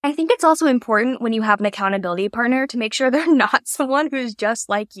I think it's also important when you have an accountability partner to make sure they're not someone who's just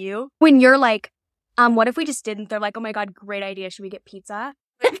like you. When you're like, what if we just didn't? They're like, oh my God, great idea. Should we get pizza?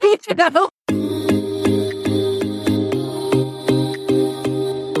 You know?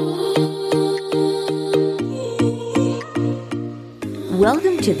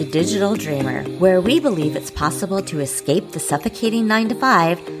 Welcome to The Digital Dreamer, where we believe it's possible to escape the suffocating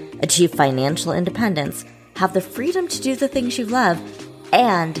 9-to-5, achieve financial independence, have the freedom to do the things you love,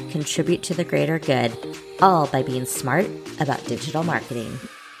 and contribute to the greater good, all by being smart about digital marketing.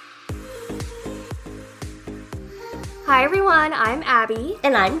 Hi everyone, I'm Abby.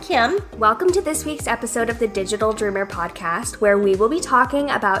 And I'm Kim. Welcome to this week's episode of the Digital Dreamer podcast, where we will be talking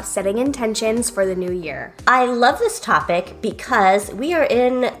about setting intentions for the new year. I love this topic because we are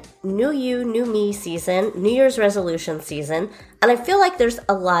in New You, New Me season, New Year's resolution season, and I feel like there's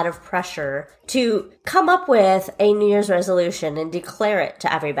a lot of pressure to come up with a New Year's resolution and declare it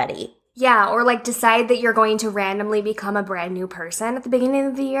to everybody. Yeah, or like decide that you're going to randomly become a brand new person at the beginning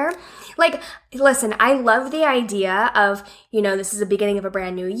of the year. Like, listen, I love the idea of, this is the beginning of a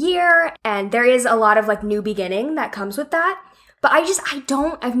brand new year, and there is a lot of like new beginning that comes with that. But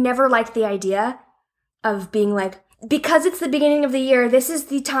I've never liked the idea of being like, because it's the beginning of the year, this is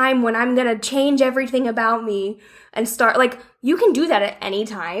the time when I'm going to change everything about me and start, like, you can do that at any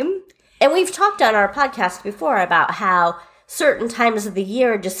time. And we've talked on our podcast before about how certain times of the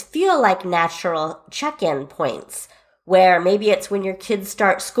year just feel like natural check-in points, where maybe it's when your kids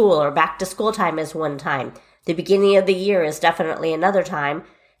start school or back to school time is one time. The beginning of the year is definitely another time.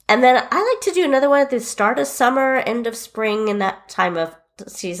 And then I like to do another one at the start of summer, end of spring, and that time of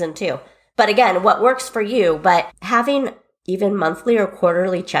season too. But again, what works for you, but having even monthly or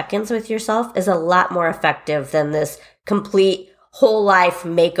quarterly check-ins with yourself is a lot more effective than this complete whole life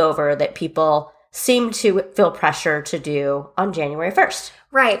makeover that people seem to feel pressure to do on January 1st.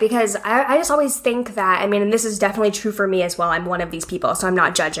 Right, because I just always think that, and this is definitely true for me as well. I'm one of these people, so I'm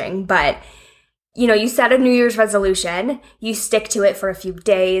not judging. But, you set a New Year's resolution, you stick to it for a few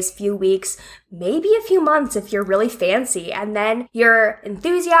days, few weeks, maybe a few months if you're really fancy. And then your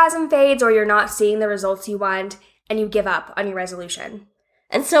enthusiasm fades or you're not seeing the results you want and you give up on your resolution.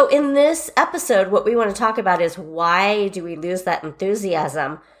 And so in this episode, what we want to talk about is why do we lose that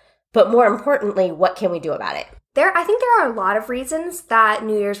enthusiasm? But more importantly, what can we do about it? I think there are a lot of reasons that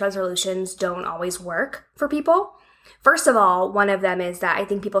New Year's resolutions don't always work for people. First of all, one of them is that I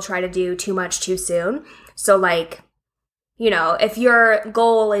think people try to do too much too soon. So if your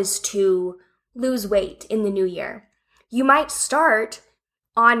goal is to lose weight in the new year, you might start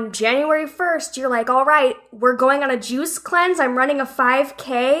on January 1st. You're like, all right, we're going on a juice cleanse. I'm running a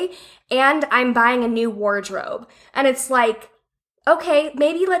 5K and I'm buying a new wardrobe. And it's like, okay,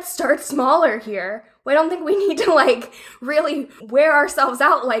 maybe let's start smaller here. I don't think we need to really wear ourselves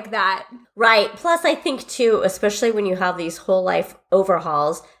out like that. Right. Plus, I think too, especially when you have these whole life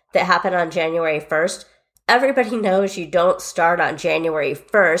overhauls that happen on January 1st, everybody knows you don't start on January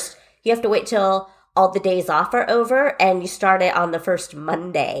 1st. You have to wait till all the days off are over and you start it on the first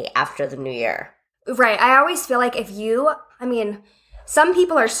Monday after the new year. Right. I always feel like some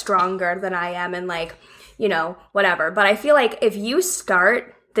people are stronger than I am and whatever. But I feel like if you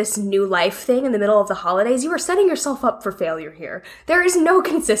start this new life thing in the middle of the holidays, you are setting yourself up for failure here. There is no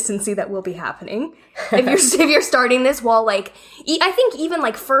consistency that will be happening if you're starting this while I think even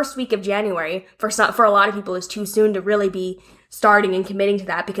first week of January for a lot of people is too soon to really be starting and committing to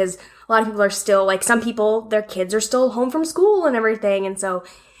that, because a lot of people are still some people, their kids are still home from school and everything, and so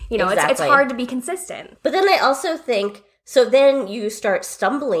Exactly. it's hard to be consistent. But then I also think then you start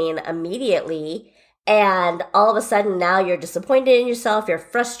stumbling immediately. And all of a sudden now you're disappointed in yourself, you're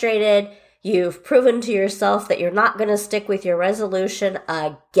frustrated, you've proven to yourself that you're not going to stick with your resolution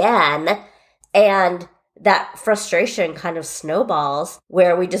again. And that frustration kind of snowballs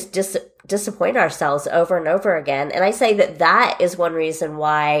where we just disappoint ourselves over and over again. And I say that is one reason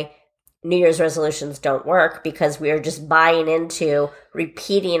why New Year's resolutions don't work, because we are just buying into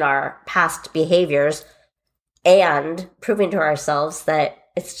repeating our past behaviors and proving to ourselves that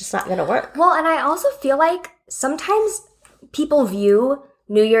it's just not going to work. Well, and I also feel like sometimes people view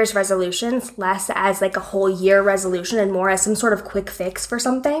New Year's resolutions less as a whole year resolution and more as some sort of quick fix for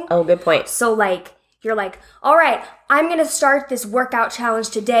something. Oh, good point. So you're like, all right, I'm going to start this workout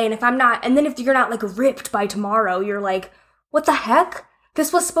challenge today. And if you're not ripped by tomorrow, you're like, what the heck?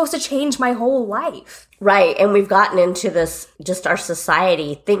 This was supposed to change my whole life. Right. And we've gotten into this, just our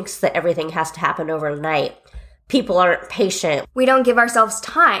society thinks that everything has to happen overnight. People aren't patient. We don't give ourselves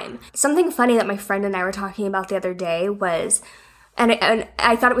time. Something funny that my friend and I were talking about the other day was, and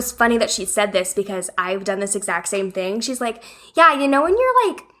I thought it was funny that she said this because I've done this exact same thing. She's like, yeah, when you're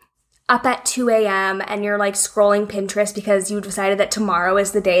up at 2 a.m. and you're like scrolling Pinterest because you decided that tomorrow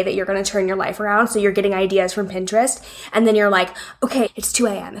is the day that you're going to turn your life around. So you're getting ideas from Pinterest. And then you're like, okay, it's 2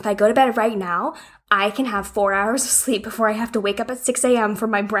 a.m. If I go to bed right now, I can have 4 hours of sleep before I have to wake up at 6 a.m. for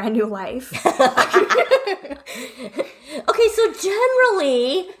my brand new life. Okay, so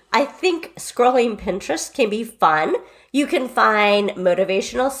generally, I think scrolling Pinterest can be fun. You can find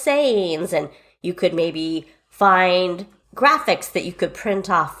motivational sayings, and you could maybe find graphics that you could print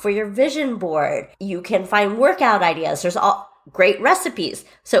off for your vision board. You can find workout ideas. There's all great recipes.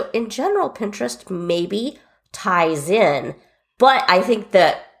 So in general, Pinterest maybe ties in. But I think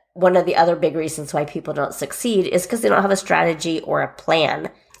that one of the other big reasons why people don't succeed is because they don't have a strategy or a plan.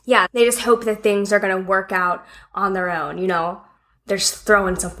 Yeah, they just hope that things are going to work out on their own, you know? They're just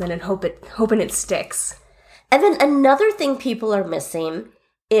throwing something and hoping it sticks. And then another thing people are missing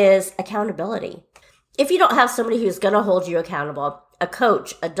is accountability. If you don't have somebody who's going to hold you accountable, a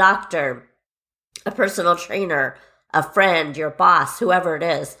coach, a doctor, a personal trainer, a friend, your boss, whoever it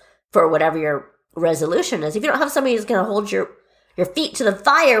is, for whatever your resolution is, if you don't have somebody who's going to hold your feet to the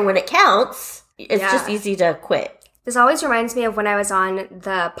fire when it counts, it's just easy to quit. This always reminds me of when I was on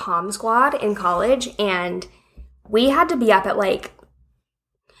the Pom Squad in college, and we had to be up at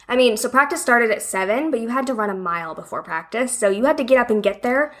so practice started at 7, but you had to run a mile before practice. So you had to get up and get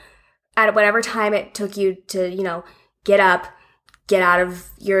there at whatever time it took you to, get up, get out of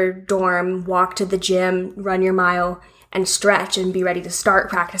your dorm, walk to the gym, run your mile, and stretch and be ready to start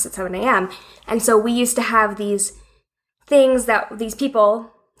practice at 7 a.m. And so we used to have these things that these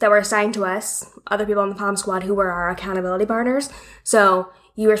people that were assigned to us, other people on the Pom Squad who were our accountability partners. So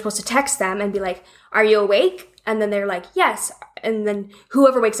you were supposed to text them and be like, are you awake? And then they're like, yes. And then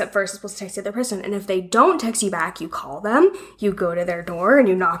whoever wakes up first is supposed to text the other person. And if they don't text you back, you call them, you go to their door and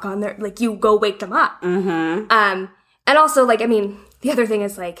you knock on their, you go wake them up. Mm-hmm. And also, the other thing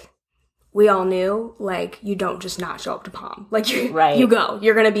is, we all knew, you don't just not show up to Pom. You go.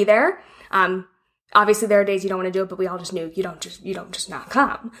 You're going to be there. Obviously, there are days you don't want to do it, but we all just knew you don't just not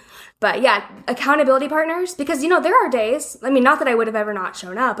come. But yeah, accountability partners, because, there are days, not that I would have ever not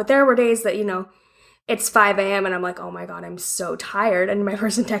shown up, but there were days that, it's 5 a.m. and I'm like, oh my God, I'm so tired. And my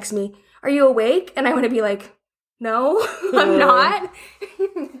person texts me, are you awake? And I want to be like, no, I'm not.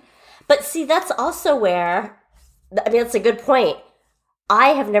 But see, that's also where, that's a good point. I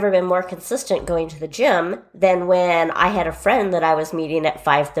have never been more consistent going to the gym than when I had a friend that I was meeting at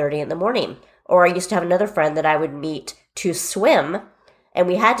 5:30 in the morning. Or I used to have another friend that I would meet to swim, and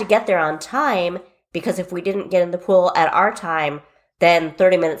we had to get there on time because if we didn't get in the pool at our time, then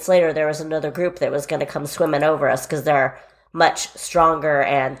 30 minutes later there was another group that was going to come swimming over us because they're much stronger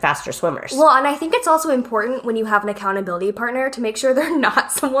and faster swimmers. Well, and I think it's also important when you have an accountability partner to make sure they're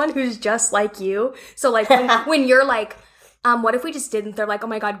not someone who's just like you. So when you're like, what if we just didn't? They're like, oh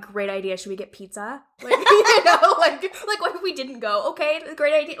my God, great idea. Should we get pizza? What if we didn't go? Okay,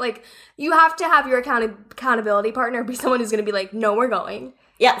 great idea. You have to have your accountability partner be someone who's going to be like, no, we're going.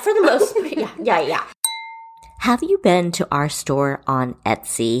 Yeah, for the most yeah. Have you been to our store on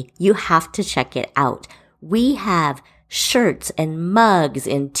Etsy? You have to check it out. We have shirts and mugs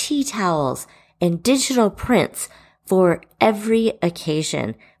and tea towels and digital prints for every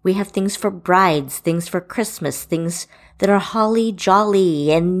occasion. We have things for brides, things for Christmas, things that are holly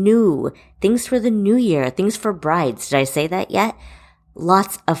jolly and new, things for the new year, things for brides. Did I say that yet?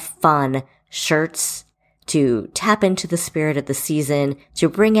 Lots of fun shirts to tap into the spirit of the season, to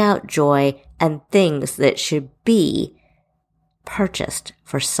bring out joy, and things that should be purchased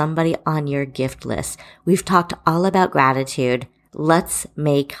for somebody on your gift list. We've talked all about gratitude. Let's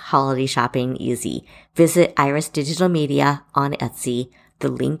make holiday shopping easy. Visit Iris Digital Media on Etsy. The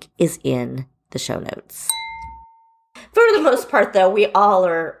link is in the show notes. For the most part, though, we all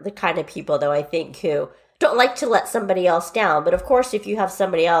are the kind of people, though, I think, who don't like to let somebody else down. But of course, if you have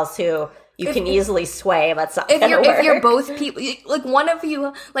somebody else who you can easily sway, that's not going to work. If you're both people, one of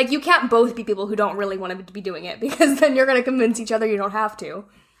you, you can't both be people who don't really want to be doing it, because then you're going to convince each other you don't have to.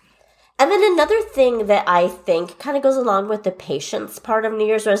 And then another thing that I think kind of goes along with the patience part of New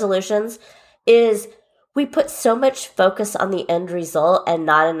Year's resolutions is we put so much focus on the end result and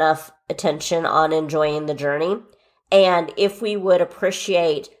not enough attention on enjoying the journey. And if we would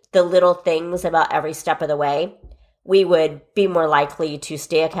appreciate the little things about every step of the way, we would be more likely to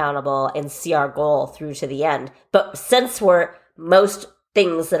stay accountable and see our goal through to the end. But since most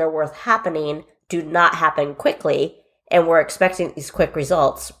things that are worth happening do not happen quickly, and we're expecting these quick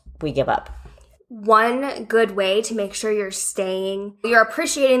results, we give up. One good way to make sure you're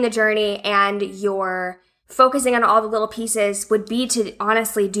appreciating the journey and you're focusing on all the little pieces would be to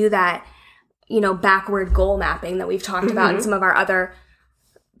honestly do that, backward goal mapping that we've talked about in some of our other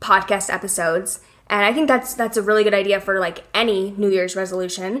podcast episodes. And I think that's a really good idea for like any New Year's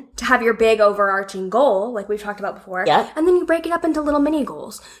resolution, to have your big overarching goal, like we've talked about before. Yep. And then you break it up into little mini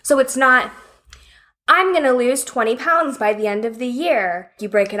goals. So it's not, I'm going to lose 20 pounds by the end of the year. You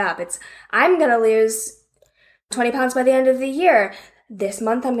break it up. It's, I'm going to lose 20 pounds by the end of the year. This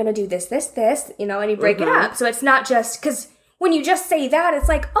month I'm going to do this, and you break it up. So it's not just, because when you just say that, it's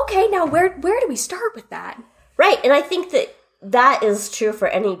like, okay, now where do we start with that? Right. And I think that is true for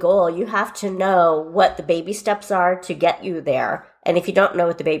any goal. You have to know what the baby steps are to get you there. And if you don't know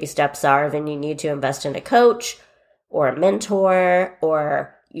what the baby steps are, then you need to invest in a coach or a mentor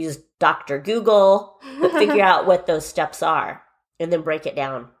or use Dr. Google to figure out what those steps are and then break it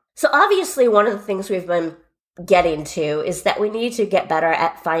down. So obviously one of the things we've been getting to is that we need to get better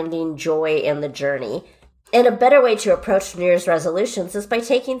at finding joy in the journey. And a better way to approach New Year's resolutions is by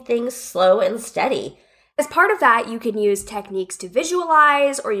taking things slow and steady. As part of that, you can use techniques to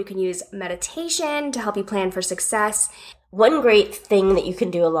visualize, or you can use meditation to help you plan for success. One great thing that you can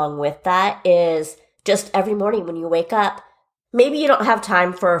do along with that is just every morning when you wake up, maybe you don't have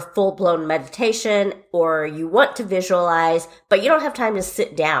time for a full-blown meditation, or you want to visualize, but you don't have time to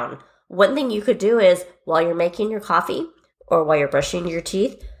sit down. One thing you could do is, while you're making your coffee or while you're brushing your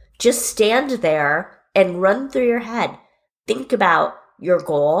teeth, just stand there and run through your head. Think about your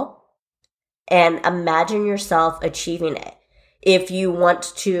goal and imagine yourself achieving it. If you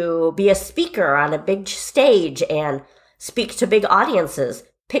want to be a speaker on a big stage and speak to big audiences,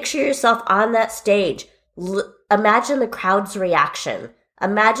 picture yourself on that stage. Imagine the crowd's reaction.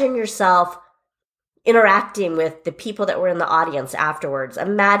 Imagine yourself interacting with the people that were in the audience afterwards.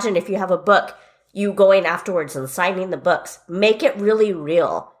 Imagine if you have a book, you going afterwards and signing the books. Make it really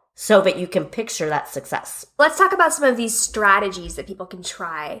real so that you can picture that success. Let's talk about some of these strategies that people can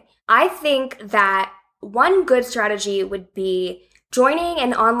try. I think that one good strategy would be joining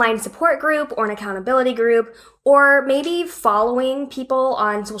an online support group or an accountability group, or maybe following people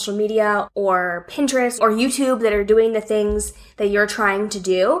on social media or Pinterest or YouTube that are doing the things that you're trying to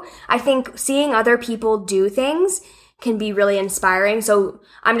do. I think seeing other people do things can be really inspiring. So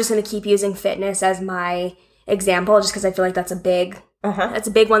I'm just going to keep using fitness as my example, just because I feel like that's a big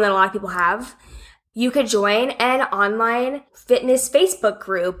one that a lot of people have. You could join an online fitness Facebook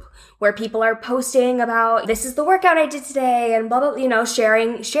group where people are posting about, this is the workout I did today, and blah, blah,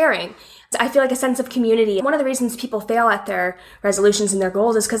 sharing. I feel like a sense of community. One of the reasons people fail at their resolutions and their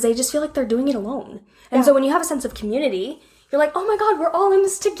goals is because they just feel like they're doing it alone. And so when you have a sense of community, you're like, oh my God, we're all in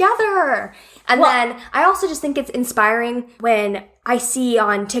this together. And then I also just think it's inspiring when I see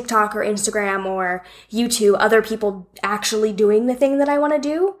on TikTok or Instagram or YouTube other people actually doing the thing that I want to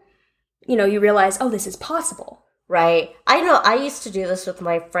do. You realize, oh, this is possible. Right. I know I used to do this with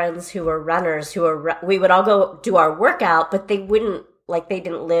my friends who were runners, we would all go do our workout, but they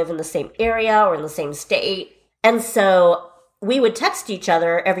didn't live in the same area or in the same state. And so we would text each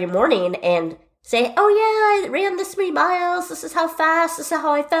other every morning and say, oh yeah, I ran this many miles. This is how fast, this is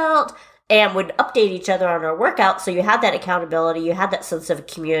how I felt. And would update each other on our workout. So you had that accountability, you had that sense of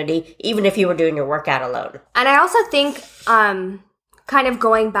community, even if you were doing your workout alone. And I also think, kind of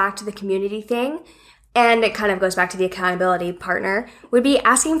going back to the community thing, and it kind of goes back to the accountability partner, would be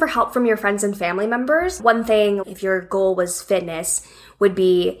asking for help from your friends and family members. One thing, if your goal was fitness, would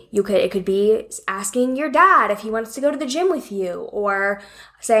be, it could be asking your dad if he wants to go to the gym with you, or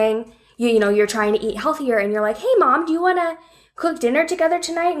saying, you're trying to eat healthier and you're like, hey mom, do you want to cook dinner together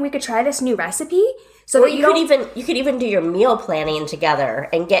tonight and we could try this new recipe? So that you could even do your meal planning together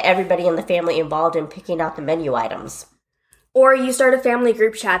and get everybody in the family involved in picking out the menu items. Or you start a family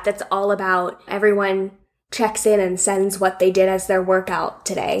group chat that's all about everyone checks in and sends what they did as their workout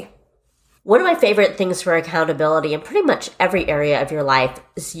today. One of my favorite things for accountability in pretty much every area of your life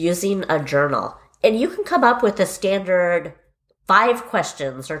is using a journal. And you can come up with a standard 5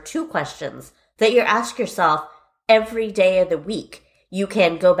 questions or 2 questions that you ask yourself every day of the week. You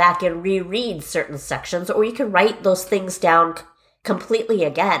can go back and reread certain sections, or you can write those things down completely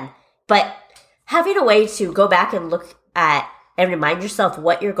again. But having a way to go back and look at and remind yourself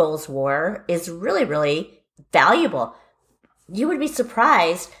what your goals were is really, really valuable. You would be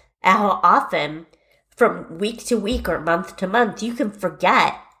surprised at how often from week to week or month to month you can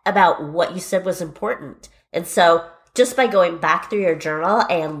forget about what you said was important. And so just by going back through your journal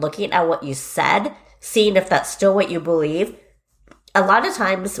and looking at what you said, seeing if that's still what you believe, a lot of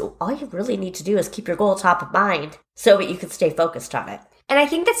times all you really need to do is keep your goal top of mind so that you can stay focused on it. And I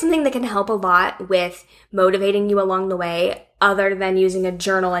think that's something that can help a lot with motivating you along the way, other than using a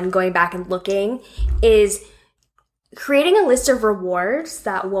journal and going back and looking, is creating a list of rewards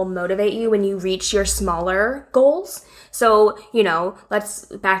that will motivate you when you reach your smaller goals. So, let's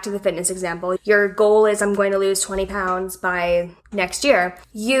back to the fitness example. Your goal is I'm going to lose 20 pounds by next year.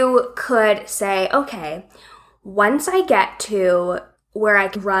 You could say, okay, once I get to where I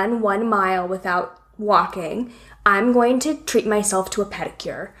can run 1 mile without walking, I'm going to treat myself to a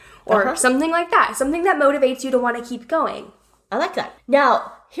pedicure or something like that. Something that motivates you to want to keep going. I like that.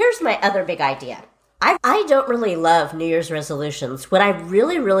 Now, here's my other big idea. I don't really love New Year's resolutions. What I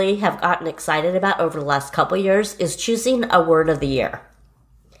really, really have gotten excited about over the last couple years is choosing a word of the year.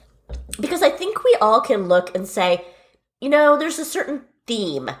 Because I think we all can look and say, there's a certain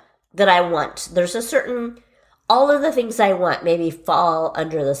theme that I want. There's a certain, all of the things I want maybe fall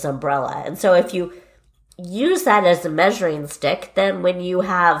under this umbrella. And so if you use that as a measuring stick, then when you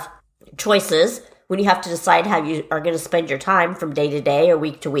have choices, when you have to decide how you are going to spend your time from day to day or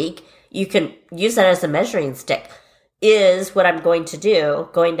week to week, you can use that as a measuring stick. Is what I'm going to do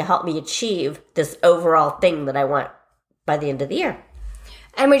going to help me achieve this overall thing that I want by the end of the year?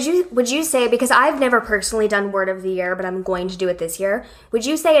 And would you say, because I've never personally done word of the year, but I'm going to do it this year, would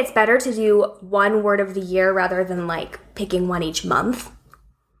you say it's better to do one word of the year rather than picking one each month?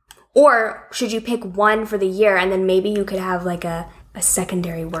 Or should you pick one for the year and then maybe you could have a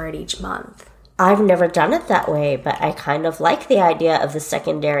secondary word each month? I've never done it that way, but I kind of like the idea of the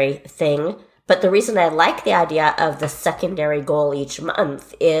secondary thing. But the reason I like the idea of the secondary goal each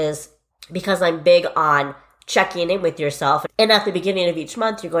month is because I'm big on checking in with yourself. And at the beginning of each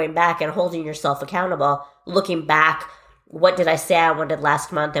month, you're going back and holding yourself accountable, looking back. What did I say I wanted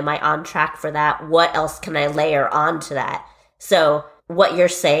last month? Am I on track for that? What else can I layer onto that? So what you're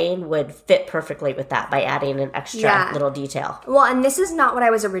saying would fit perfectly with that by adding an extra little detail. Well, and this is not what I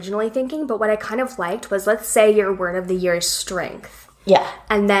was originally thinking, but what I kind of liked was, let's say your word of the year is strength. Yeah.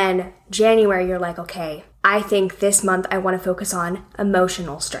 And then January, you're like, okay, I think this month I want to focus on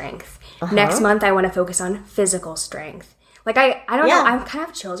emotional strength. Next month, I want to focus on physical strength. I don't know. I kind of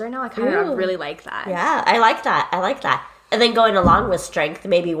have chills right now. I kind of really like that. Yeah, I like that. And then going along with strength,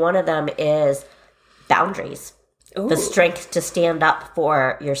 maybe one of them is boundaries. Ooh. The strength to stand up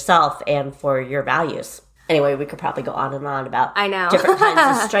for yourself and for your values. Anyway, we could probably go on and on about different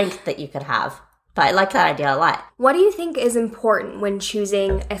kinds of strength that you could have. But I like that idea a lot. What do you think is important when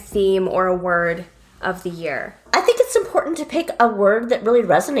choosing a theme or a word of the year? I think it's important to pick a word that really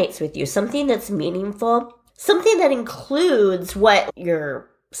resonates with you, something that's meaningful, something that includes what your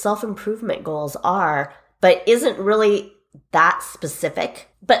self-improvement goals are, but isn't really that specific,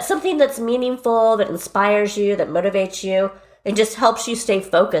 but something that's meaningful, that inspires you, that motivates you, and just helps you stay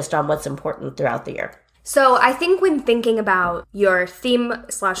focused on what's important throughout the year. So I think when thinking about your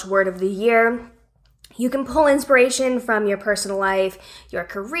theme/word of the year, you can pull inspiration from your personal life, your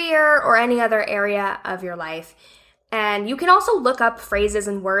career, or any other area of your life. And you can also look up phrases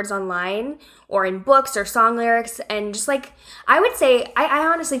and words online or in books or song lyrics. And just I would say, I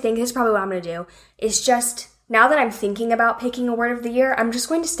honestly think this is probably what I'm going to do, is just, now that I'm thinking about picking a word of the year, I'm just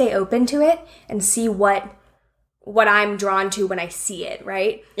going to stay open to it and see what I'm drawn to when I see it,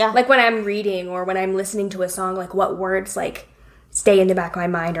 right? Yeah. When I'm reading or when I'm listening to a song, what words stay in the back of my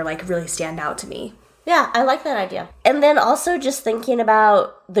mind or really stand out to me. Yeah, I like that idea. And then also just thinking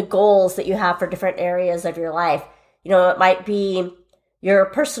about the goals that you have for different areas of your life. It might be your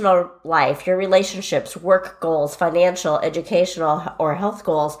personal life, your relationships, work goals, financial, educational, or health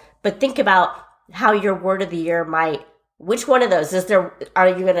goals. But think about how your word of the year which one of those are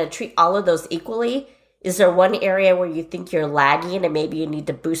you going to treat all of those equally? Is there one area where you think you're lagging and maybe you need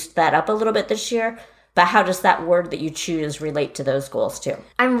to boost that up a little bit this year? But how does that word that you choose relate to those goals too?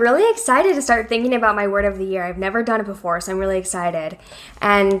 I'm really excited to start thinking about my word of the year. I've never done it before, so I'm really excited.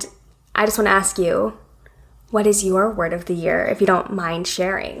 And I just want to ask you, what is your word of the year, if you don't mind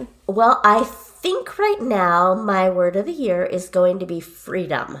sharing? Well, I think right now my word of the year is going to be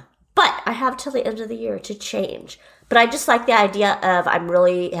freedom. But I have till the end of the year to change. But I just like the idea of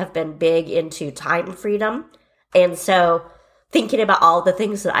have been big into time freedom. And so thinking about all the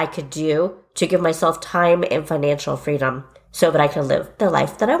things that I could do to give myself time and financial freedom so that I can live the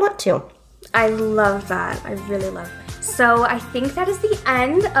life that I want to. I love that. I really love it. So I think that is the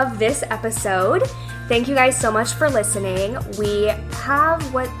end of this episode. Thank you guys so much for listening. We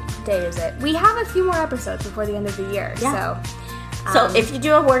have, what day is it? We have a few more episodes before the end of the year. Yeah. So if you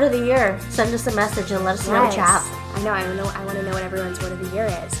do a word of the year, send us a message and let us know what you have. I want to know what everyone's word of the year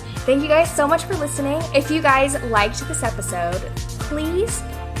is. Thank you guys so much for listening. If you guys liked this episode, please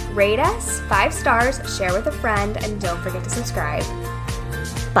rate us 5 stars, share with a friend, and don't forget to subscribe.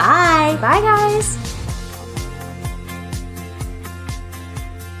 Bye. Bye, guys.